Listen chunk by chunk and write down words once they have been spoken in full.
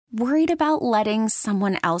Worried about letting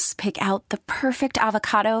someone else pick out the perfect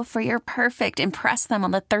avocado for your perfect impress them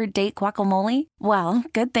on the third date guacamole? Well,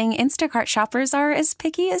 good thing Instacart shoppers are as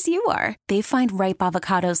picky as you are. They find ripe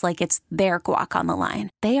avocados like it's their guac on the line.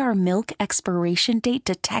 They are milk expiration date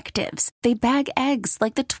detectives. They bag eggs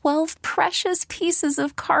like the 12 precious pieces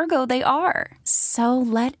of cargo they are. So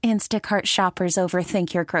let Instacart shoppers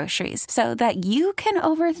overthink your groceries so that you can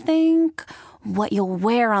overthink what you'll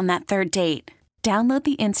wear on that third date. Download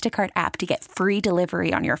the Instacart app to get free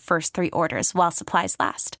delivery on your first 3 orders while supplies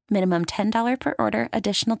last. Minimum $10 per order.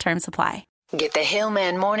 Additional terms apply. Get the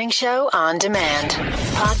Hillman Morning Show on demand.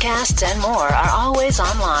 Podcasts and more are always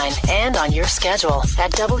online and on your schedule at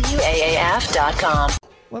WAAF.com.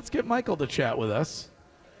 Let's get Michael to chat with us.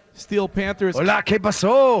 Steel Panthers. Hola, ¿qué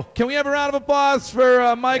pasó? Can we have a round of applause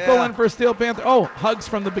for Michael and for Steel Panther? Oh, hugs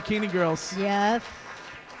from the Boch-Kini girls. Yes.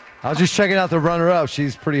 I was just checking out the runner-up.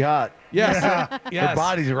 She's pretty hot. Yes. Yes. Her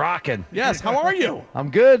body's rocking. Yes. How are you?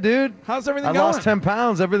 I'm good, dude. How's everything I going? lost 10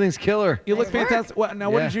 pounds. Everything's killer. You look fantastic. What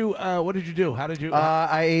did you do? How did you?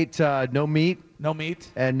 I ate no meat. No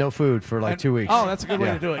meat? And no food for like 2 weeks. Oh, that's a good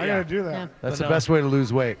way to do it. I got to do that. That's the best way to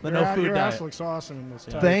lose weight. The no food your diet. ass looks awesome in this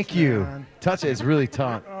tights, Thank you. man. Touch it. It's really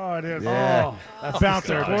taut. Oh, it is. Yeah. Oh,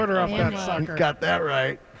 Bouncer. Order up that You sucker. got that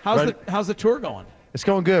right. How's the tour going? It's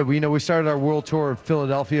going good. We started our world tour in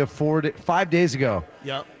Philadelphia 5 days ago.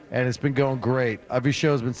 Yep. And it's been going great. Every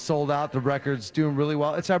show's been sold out. The record's doing really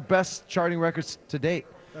well. It's our best charting records to date.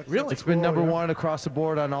 Really? It's been number one across the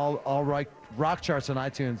board on all rock charts on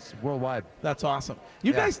iTunes worldwide. That's awesome.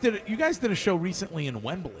 You guys did a show recently in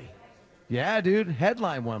Wembley. Yeah, dude.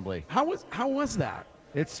 Headline Wembley. How was that?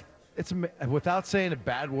 It's without saying a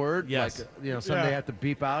bad word. Yes. Like something they have to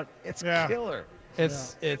beep out. It's killer.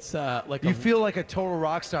 It's like you feel like a total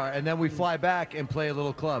rock star, and then we fly back and play a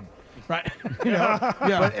little club. Right. Yeah.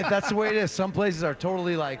 But that's the way it is. Some places are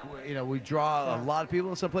totally like, we draw a lot of people.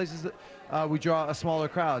 In some places, we draw a smaller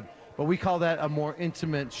crowd. But we call that a more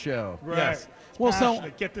intimate show. Right. Yes. Well, so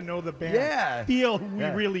get to know the band. Yeah. Feel who we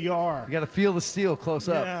really are. You got to feel the steel close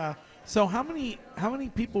up. Yeah. So how many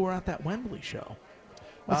people were at that Wembley show?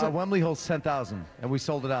 Wembley holds 10,000, and we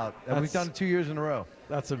sold it out. And we've done it 2 years in a row.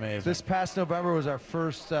 That's amazing. This past November was our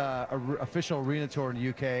first official arena tour in the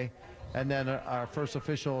UK, and then our first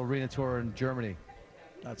official arena tour in Germany.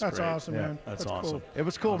 That's awesome, man. That's awesome. Cool. It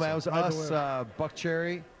was cool, man. It was us,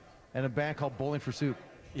 Buck-Cherry, and a band called Bowling for Soup.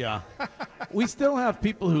 Yeah. We still have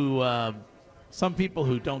people who, some people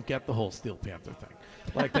who don't get the whole Steel Panther thing.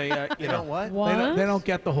 Like they, They don't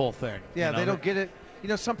get the whole thing. Yeah, they don't get it.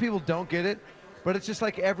 Some people don't get it, but it's just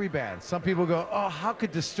like every band. Some people go, oh, how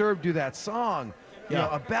could Disturbed do that song?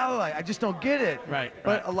 A ballad, I just don't get it. Right.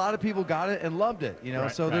 But a lot of people got it and loved it,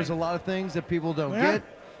 so there's a lot of things that people don't get.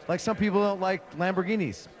 Like some people don't like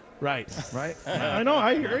Lamborghinis. Right. Right? I know,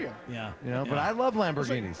 I hear you. Yeah. But I love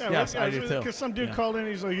Lamborghinis. Yes, I do too. Because some dude called in,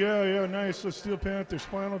 he's like, yeah, nice. So Steel Panther,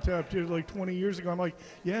 Spinal Tap did like 20 years ago. I'm like,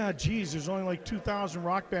 yeah, geez, there's only like 2,000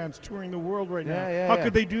 rock bands touring the world right now. How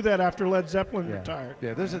could they do that after Led Zeppelin retired?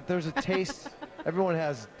 Yeah, there's a taste. Everyone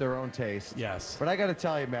has their own taste. Yes. But I got to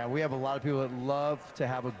tell you, man, we have a lot of people that love to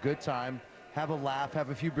have a good time, have a laugh, have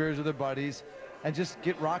a few beers with their buddies, and just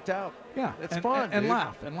get rocked out. Yeah. It's fun, and dude.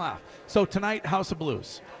 laugh. So tonight, House of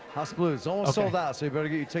Blues. House of Blues. Almost sold out, so you better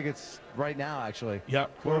get your tickets right now, actually. Yep.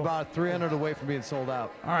 We're about 300 away from being sold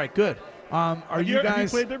out. All right, good. Have you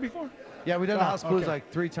played there before? Yeah, we've done the House of Blues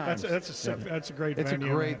like 3 times. That's a great venue. It's a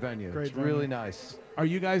great man. venue. Great It's venue. really nice. Are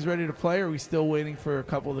you guys ready to play, or are we still waiting for a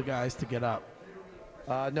couple of the guys to get up?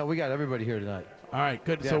 No, we got everybody here tonight. All right,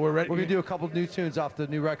 good. Yeah. So we're ready. We're going to do a couple new tunes off the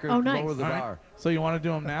new record, Oh, nice. Lower the All Bar. right. So you want to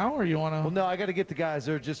do them now, or you want to? Well, no, I got to get the guys.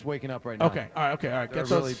 They're just waking up right now. Okay. All right.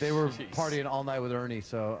 They were partying all night with Ernie,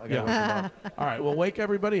 so I got to wake them up. All right. We'll wake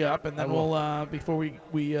everybody up, and then we'll before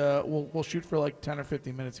we'll shoot for like 10 or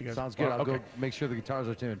 15 minutes. You guys. Sounds good. I'll go make sure the guitars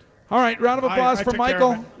are tuned. All right. Round of applause for took care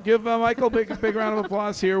Michael. of it. Give Michael a big round of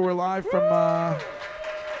applause here. We're live from.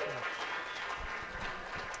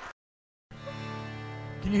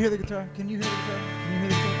 Can you hear the guitar? Can you hear the guitar?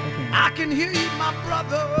 I can hear you, my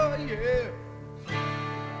brother, yeah.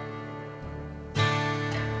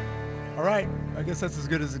 All right. I guess that's as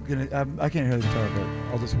good as it's gonna. I can't hear the guitar, but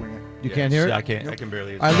I'll just wing it. You can't hear it? I can't. I can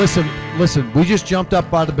barely hear it. All right, listen. We just jumped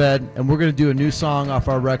up out of bed, and we're going to do a new song off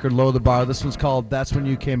our record, Lower the Bar. This one's called That's When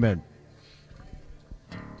You Came In.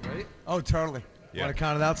 Ready? Oh, totally. Yeah. Want to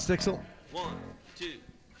count it out, Stixel? 1, 2,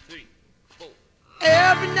 3, 4.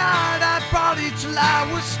 Every night I'd party till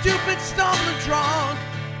I was stupid, stumbling drunk,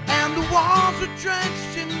 and the walls were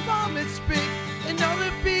drenched in vomit, spit, and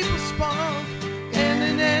other people's spunk, and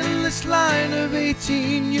an endless line of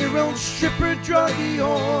 18-year-old stripper druggy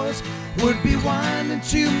whores would be winding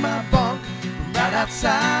to my bunk right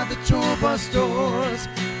outside the tour bus doors.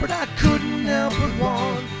 But I couldn't help but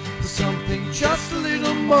want for something just a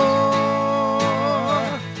little more.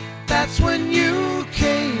 That's when you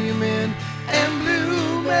came in and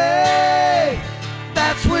blew me.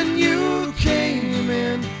 That's when you came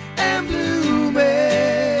in and blew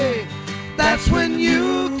me. That's when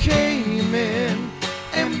you came in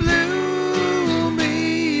and blew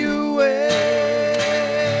me away.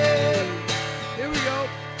 Here we go.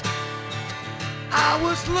 I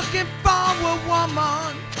was looking for a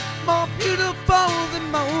woman more beautiful than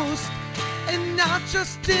most, and not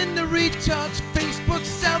just in the retouch Facebook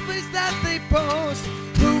selfies that they post,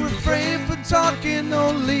 who refrain from talking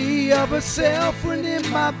only of herself when in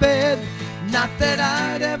my bed. Not that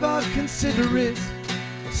I'd ever consider it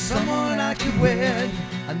someone I could wed.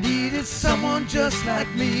 I needed someone just like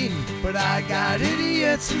me, but I got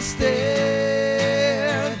idiots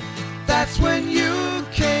instead. That's when you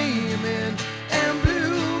came in and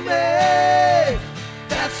blew me.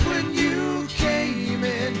 That's when you came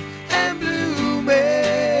in and blew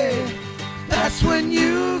me. That's when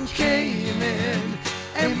you came in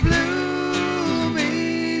and blew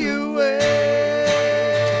me away.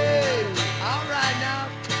 All right now.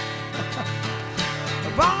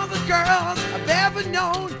 Of all the girls I've ever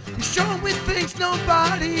known, you show me things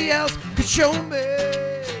nobody else could show me.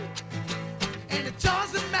 And it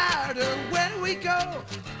doesn't matter where we go,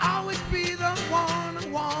 I'll always be the one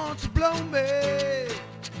who wants to blow me.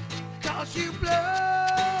 'Cause you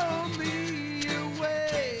blow me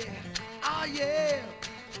away. Oh yeah.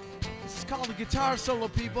 This is called a guitar solo,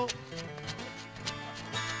 people.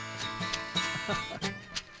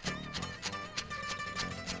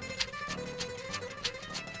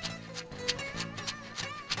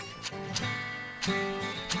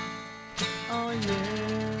 Oh yeah.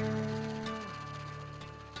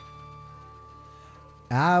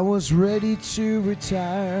 I was ready to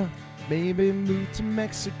retire, maybe move to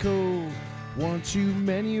Mexico. One too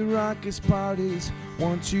many raucous parties,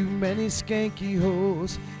 one too many skanky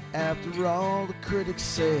hoes. After all the critics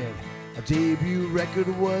said our debut record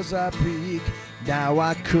was our peak, now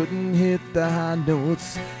I couldn't hit the high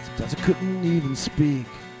notes, sometimes I couldn't even speak.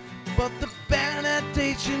 But the band had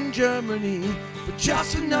dates in Germany for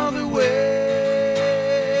just another way.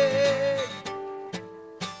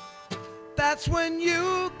 That's when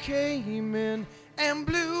you came in and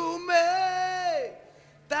blew me.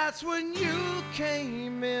 That's when you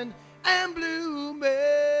came in and blew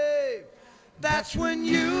me. That's when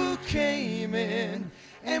you came in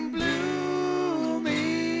and blew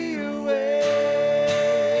me away.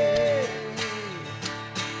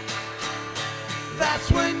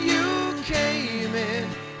 That's when you came in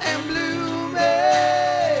and blew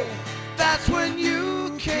me. That's when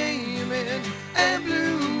you came in and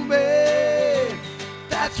blew me.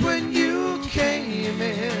 That's when you came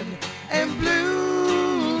in and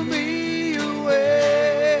blew me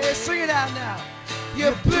away. Sing it out now.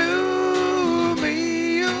 You blew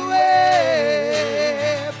me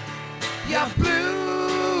away. You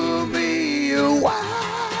blew me away.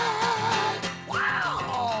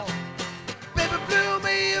 Wow. Baby blew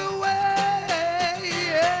me away.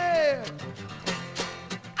 Yeah.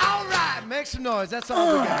 All right, make some noise. That's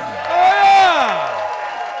all we got. Yeah!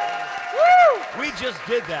 Woo! We just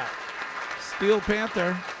did that. Steel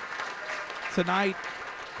Panther tonight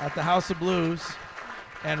at the House of Blues,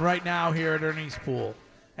 and right now here at Ernie's Pool.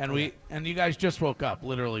 And you guys just woke up,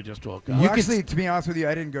 literally just woke up. Actually, to be honest with you,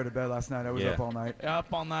 I didn't go to bed last night. I was up all night.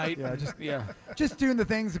 Up all night. Just doing the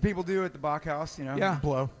things that people do at the Bach house, you know,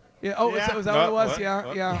 blow. Yeah. Oh, Yeah. is that what it was? What? Yeah.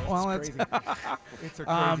 What? Yeah. Well, it's it's crazy. It's a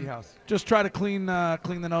crazy house. Just try to clean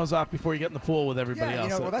the nose off before you get in the pool with everybody else. You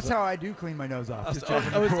know, well, that's how I do clean my nose off. Just jump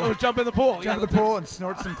in the pool. Jump in the pool and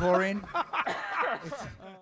snort some chlorine.